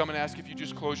 So I'm going to ask if you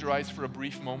just close your eyes for a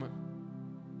brief moment.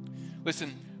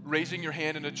 Listen, raising your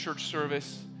hand in a church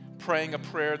service, praying a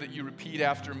prayer that you repeat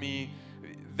after me,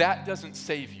 that doesn't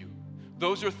save you.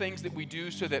 Those are things that we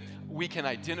do so that we can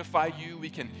identify you, we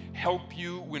can help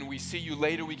you when we see you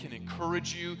later, we can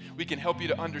encourage you, we can help you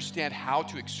to understand how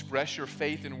to express your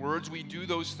faith in words. We do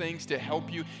those things to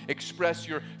help you express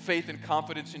your faith and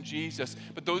confidence in Jesus,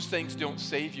 but those things don't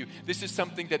save you. This is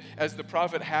something that, as the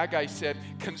prophet Haggai said,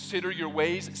 consider your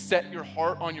ways, set your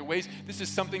heart on your ways. This is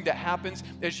something that happens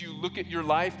as you look at your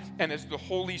life and as the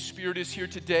Holy Spirit is here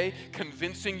today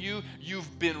convincing you,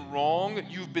 you've been wrong,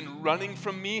 you've been running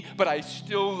from me, but I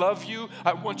still love you.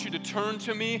 I want you to turn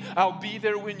to me. I'll be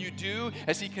there when you do.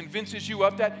 As he convinces you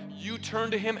of that, you turn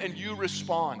to him and you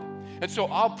respond. And so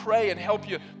I'll pray and help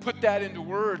you put that into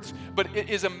words, but it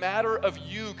is a matter of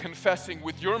you confessing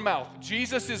with your mouth,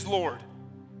 Jesus is Lord.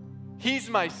 He's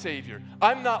my Savior.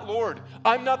 I'm not Lord.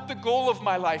 I'm not the goal of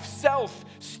my life. Self,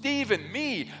 Stephen,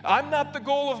 me. I'm not the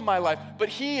goal of my life, but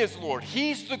he is Lord.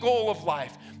 He's the goal of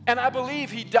life. And I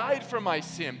believe he died for my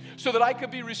sin so that I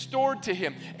could be restored to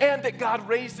him, and that God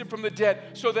raised him from the dead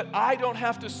so that I don't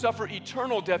have to suffer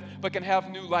eternal death but can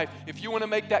have new life. If you want to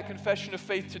make that confession of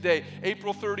faith today,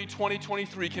 April 30,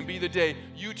 2023 can be the day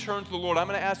you turn to the Lord. I'm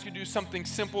going to ask you to do something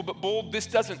simple but bold. This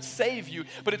doesn't save you,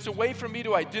 but it's a way for me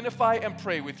to identify and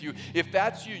pray with you. If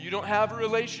that's you, you don't have a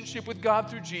relationship with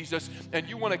God through Jesus, and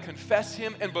you want to confess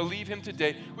him and believe him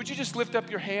today, would you just lift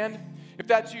up your hand? If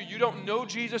that's you, you don't know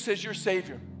Jesus as your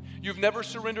Savior. You've never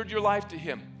surrendered your life to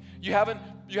him. You haven't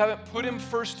put him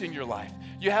first in your life.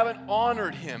 You haven't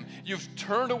honored him. You've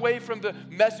turned away from the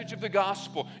message of the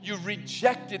gospel. You've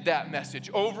rejected that message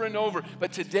over and over.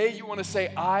 But today you want to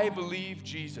say, I believe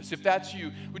Jesus. If that's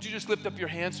you, would you just lift up your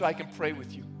hand so I can pray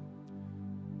with you?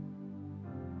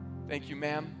 Thank you,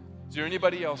 ma'am. Is there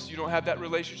anybody else? You don't have that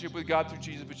relationship with God through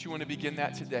Jesus, but you want to begin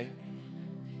that today?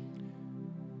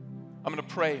 I'm going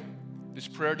to pray. This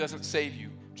prayer doesn't save you.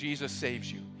 Jesus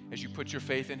saves you. As you put your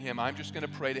faith in him, I'm just going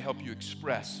to pray to help you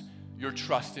express your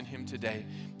trust in him today.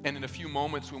 And in a few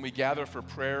moments when we gather for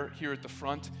prayer here at the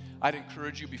front, I'd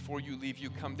encourage you before you leave, you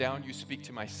come down, you speak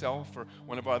to myself or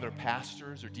one of our other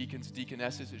pastors or deacons,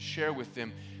 deaconesses, and share with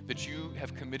them that you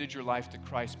have committed your life to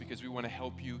Christ, because we want to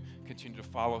help you continue to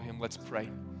follow him. Let's pray.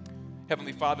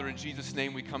 Heavenly Father, in Jesus'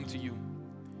 name we come to you.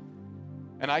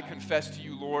 And I confess to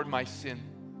you, Lord, my sin.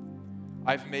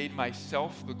 I've made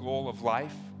myself the goal of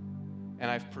life, and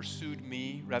I've pursued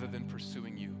me rather than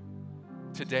pursuing you.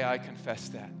 Today I confess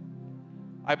that.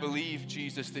 I believe,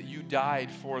 Jesus, that you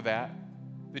died for that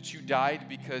you died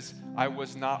because I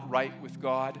was not right with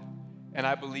God, and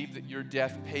I believe that your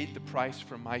death paid the price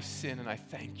for my sin, and I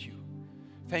thank you.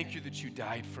 Thank you that you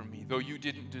died for me, though you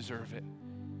didn't deserve it.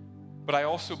 But I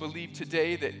also believe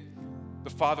today that the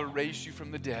Father raised you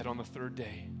from the dead on the third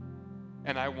day,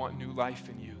 and I want new life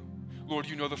in you. Lord,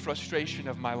 you know the frustration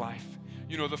of my life.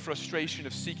 You know the frustration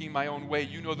of seeking my own way.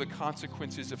 You know the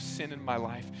consequences of sin in my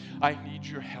life. I need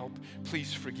your help.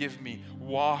 Please forgive me,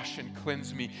 wash and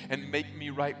cleanse me, and make me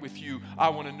right with you. I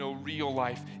want to know real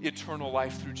life, eternal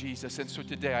life through Jesus. And so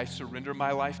today I surrender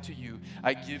my life to you.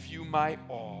 I give you my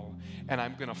all. and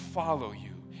I'm going to follow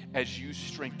you as you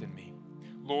strengthen me.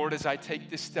 Lord, as I take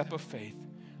this step of faith,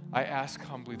 I ask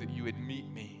humbly that you would meet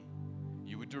me,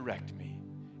 you would direct me,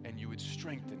 and you would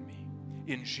strengthen me.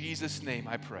 In Jesus' name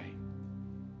I pray.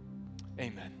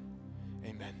 Amen.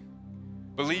 Amen.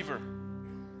 Believer,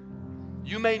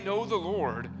 you may know the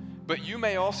Lord, but you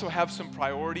may also have some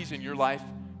priorities in your life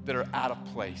that are out of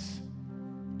place.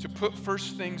 To put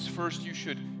first things first, you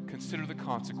should consider the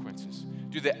consequences.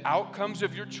 Do the outcomes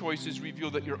of your choices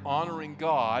reveal that you're honoring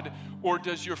God, or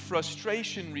does your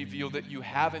frustration reveal that you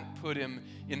haven't put him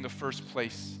in the first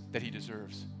place that he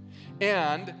deserves?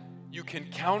 And you can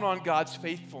count on God's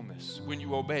faithfulness when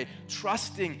you obey,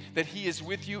 trusting that he is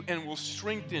with you and will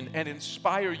strengthen and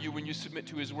inspire you when you submit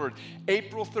to his word.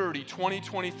 April 30,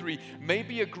 2023 may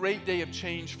be a great day of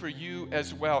change for you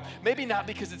as well. Maybe not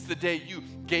because it's the day you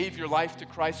gave your life to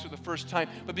Christ for the first time,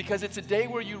 but because it's a day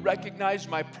where you recognize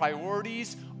my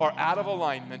priorities are out of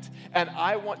alignment and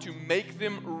I want to make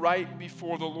them right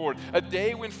before the Lord. A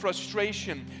day when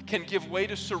frustration can give way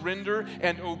to surrender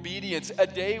and obedience. A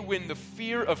day when the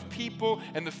fear of people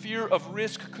and the fear of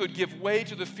risk could give way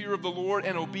to the fear of the Lord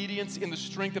and obedience in the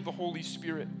strength of the Holy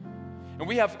Spirit. And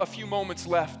we have a few moments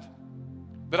left,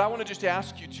 but I want to just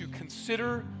ask you to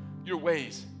consider your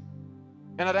ways.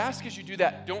 And I'd ask as you do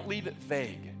that, don't leave it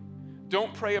vague.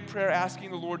 Don't pray a prayer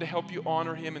asking the Lord to help you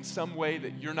honor him in some way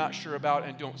that you're not sure about,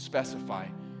 and don't specify.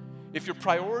 If your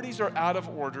priorities are out of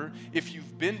order, if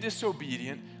you've been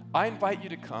disobedient, I invite you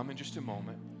to come in just a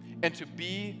moment and to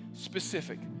be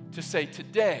specific, to say,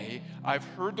 today I've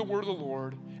heard the word of the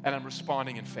Lord and I'm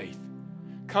responding in faith.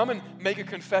 Come and make a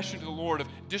confession to the Lord of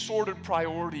disordered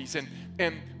priorities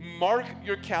and mark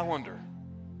your calendar,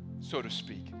 so to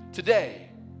speak. Today,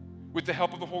 with the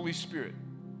help of the Holy Spirit,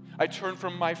 I turn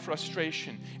from my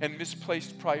frustration and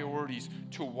misplaced priorities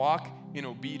to walk in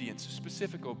obedience,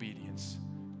 specific obedience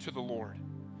to the Lord.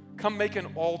 Come make an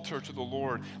altar to the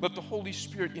Lord. Let the Holy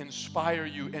Spirit inspire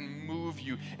you and move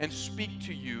you and speak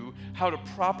to you how to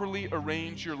properly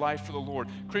arrange your life for the Lord.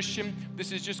 Christian,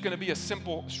 this is just going to be a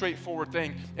simple, straightforward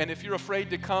thing. And if you're afraid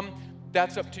to come,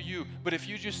 that's up to you. But if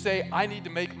you just say, I need to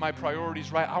make my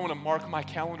priorities right, I want to mark my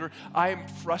calendar, I am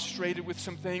frustrated with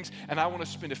some things, and I want to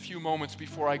spend a few moments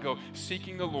before I go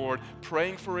seeking the Lord,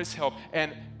 praying for his help,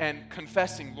 and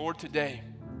confessing, Lord, today,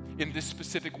 in this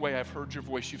specific way, I've heard your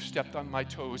voice, you've stepped on my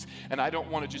toes, and I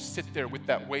don't want to just sit there with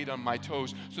that weight on my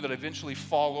toes so that I eventually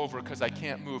fall over because I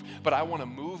can't move, but I want to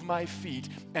move my feet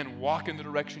and walk in the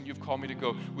direction you've called me to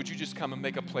go. Would you just come and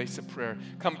make a place of prayer?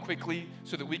 Come quickly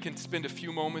so that we can spend a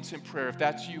few moments in prayer. If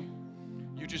that's you,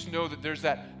 you just know that there's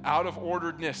that out of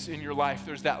orderedness in your life.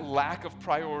 There's that lack of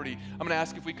priority. I'm going to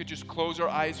ask if we could just close our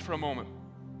eyes for a moment,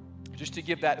 just to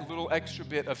give that little extra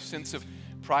bit of sense of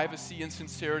privacy and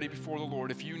sincerity before the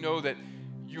Lord. If you know that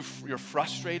you're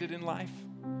frustrated in life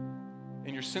and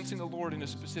you're sensing the Lord in a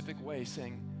specific way,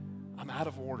 saying, I'm out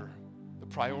of order. The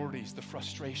priorities, the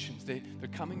frustrations, they're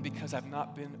coming because I've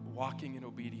not been walking in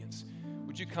obedience.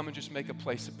 Would you come and just make a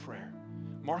place of prayer?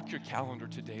 Mark your calendar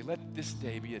today. Let this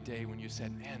day be a day when you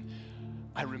said, man,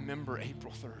 I remember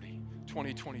April 30,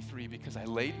 2023, because I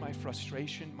laid my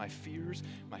frustration, my fears,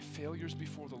 my failures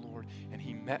before the Lord, and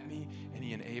he met me and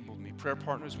he enabled me. Prayer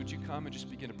partners, would you come and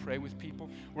just begin to pray with people?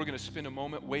 We're going to spend a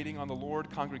moment waiting on the Lord.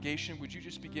 Congregation, would you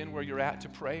just begin where you're at to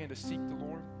pray and to seek the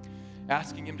Lord?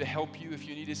 Asking him to help you if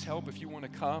you need his help. If you want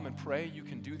to come and pray, you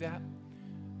can do that.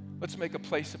 Let's make a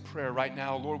place of prayer right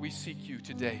now. Lord, we seek you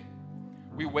today.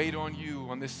 We wait on you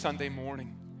on this Sunday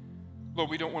morning. Lord,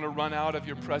 we don't want to run out of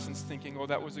your presence thinking, oh,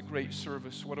 that was a great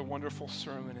service, what a wonderful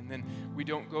sermon, and then we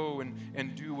don't go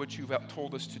and do what you've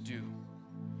told us to do.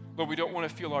 Lord, we don't want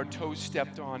to feel our toes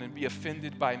stepped on and be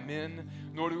offended by men,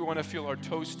 nor do we want to feel our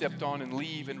toes stepped on and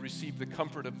leave and receive the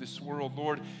comfort of this world.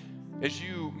 Lord, as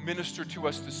you minister to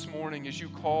us this morning, as you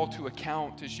call to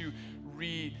account, as you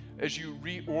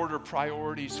reorder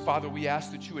priorities, Father, we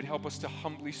ask that you would help us to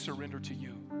humbly surrender to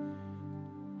you.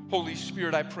 Holy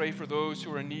Spirit, I pray for those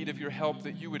who are in need of your help,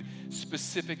 that you would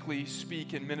specifically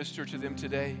speak and minister to them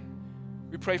today.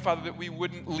 We pray, Father, that we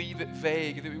wouldn't leave it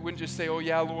vague, that we wouldn't just say, oh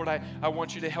yeah, Lord, I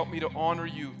want you to help me to honor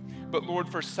you. But Lord,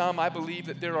 for some, I believe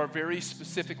that there are very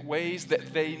specific ways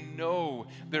that they know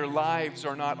their lives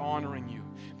are not honoring you.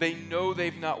 They know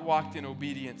they've not walked in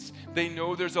obedience. They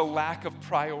know there's a lack of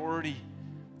priority.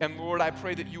 And Lord, I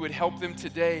pray that you would help them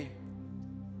today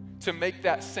to make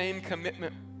that same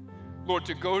commitment Lord,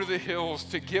 to go to the hills,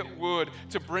 to get wood,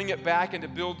 to bring it back and to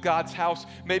build God's house.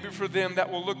 Maybe for them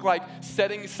that will look like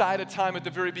setting aside a time at the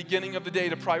very beginning of the day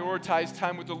to prioritize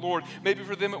time with the Lord. Maybe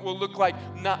for them it will look like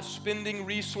not spending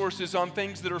resources on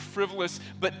things that are frivolous,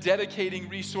 but dedicating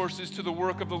resources to the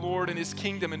work of the Lord and His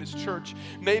kingdom and His church.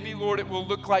 Maybe, Lord, it will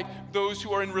look like those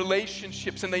who are in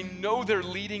relationships and they know they're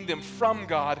leading them from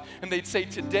God, and they'd say,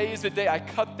 today is the day I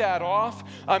cut that off.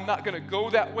 I'm not going to go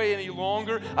that way any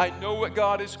longer. I know what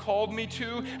God has called me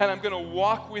to, and I'm going to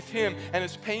walk with Him. And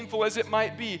as painful as it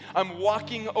might be, I'm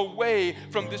walking away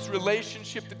from this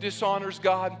relationship that dishonors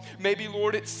God. Maybe,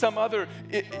 Lord, it's some other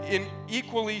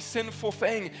equally sinful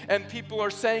thing, and people are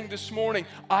saying this morning,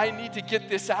 I need to get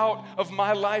this out of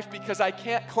my life because I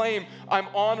can't claim I'm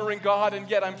honoring God, and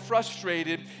yet I'm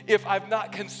frustrated if I've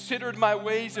not considered my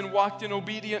ways and walked in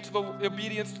obedience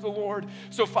to the Lord.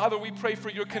 So, Father, we pray for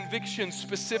your conviction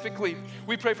specifically.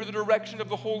 We pray for the direction of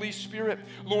the Holy Spirit.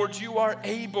 Lord, you are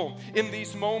able in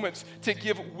these moments to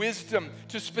give wisdom,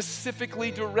 to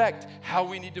specifically direct how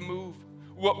we need to move,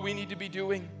 what we need to be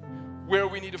doing, where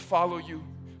we need to follow you.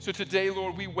 So today,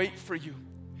 Lord, we wait for you.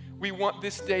 We want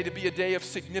this day to be a day of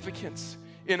significance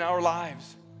in our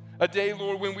lives. A day,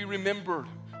 Lord, when we remembered,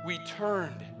 we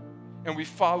turned, and we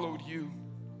followed you.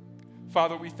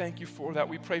 Father, we thank you for that.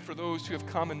 We pray for those who have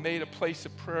come and made a place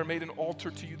of prayer, made an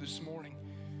altar to you this morning.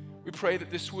 We pray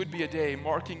that this would be a day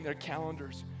marking their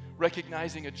calendars,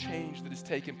 recognizing a change that has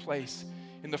taken place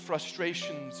in the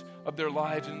frustrations of their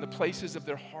lives and in the places of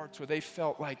their hearts where they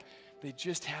felt like they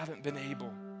just haven't been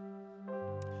able.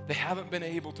 They haven't been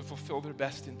able to fulfill their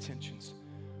best intentions.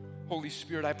 Holy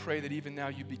Spirit, I pray that even now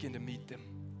you begin to meet them.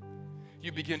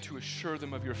 You begin to assure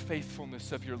them of your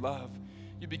faithfulness, of your love.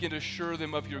 You begin to assure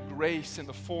them of your grace and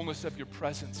the fullness of your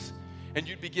presence. And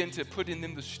you begin to put in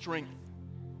them the strength,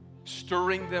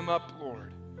 stirring them up,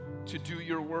 Lord, to do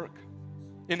your work,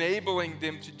 enabling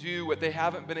them to do what they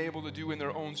haven't been able to do in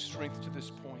their own strength to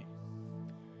this point.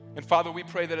 And Father, we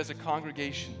pray that as a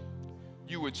congregation,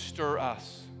 you would stir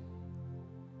us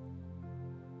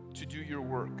to do your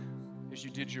work as you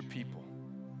did your people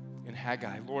in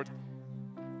Haggai. Lord,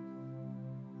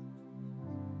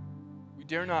 we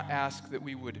dare not ask that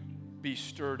we would be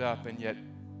stirred up and yet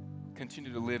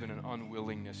continue to live in an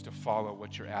unwillingness to follow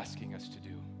what you're asking us to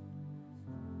do.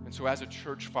 And so as a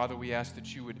church, Father, we ask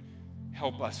that you would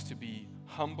help us to be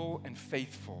humble and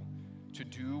faithful to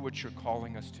do what you're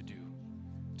calling us to do,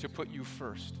 to put you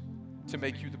first, to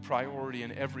make you the priority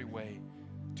in every way,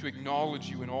 to acknowledge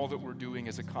you in all that we're doing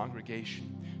as a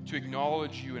congregation, to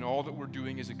acknowledge you in all that we're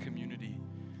doing as a community,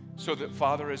 so that,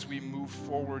 Father, as we move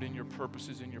forward in your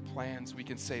purposes and your plans, we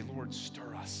can say, Lord,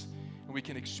 stir us, and we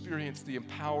can experience the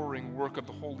empowering work of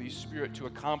the Holy Spirit to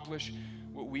accomplish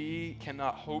what we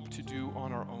cannot hope to do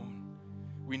on our own.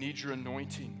 We need your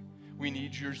anointing. We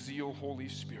need your zeal, Holy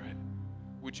Spirit.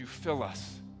 Would you fill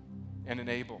us and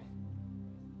enable?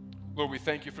 Lord, we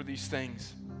thank you for these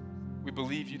things. We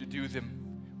believe you to do them.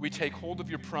 We take hold of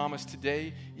your promise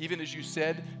today, even as you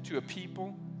said to a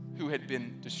people who had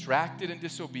been distracted and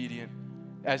disobedient.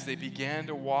 As they began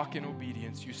to walk in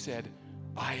obedience, you said,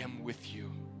 I am with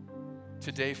you.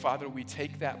 Today, Father, we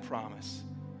take that promise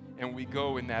and we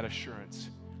go in that assurance.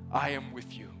 I am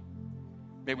with you.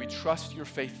 May we trust your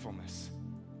faithfulness.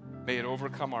 May it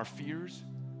overcome our fears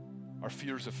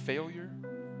of failure,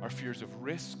 our fears of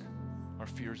risk, our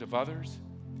fears of others,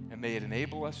 and may it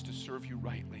enable us to serve you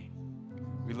rightly.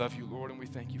 We love you, Lord, and we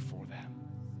thank you for that.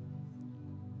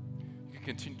 You can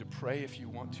continue to pray if you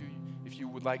want to. If you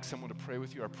would like someone to pray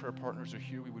with you, our prayer partners are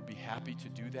here. We would be happy to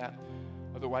do that.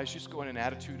 Otherwise, just go in an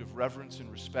attitude of reverence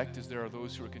and respect as there are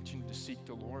those who are continuing to seek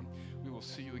the Lord. We will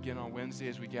see you again on Wednesday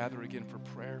as we gather again for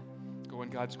prayer. Go in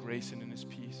God's grace and in his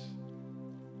peace.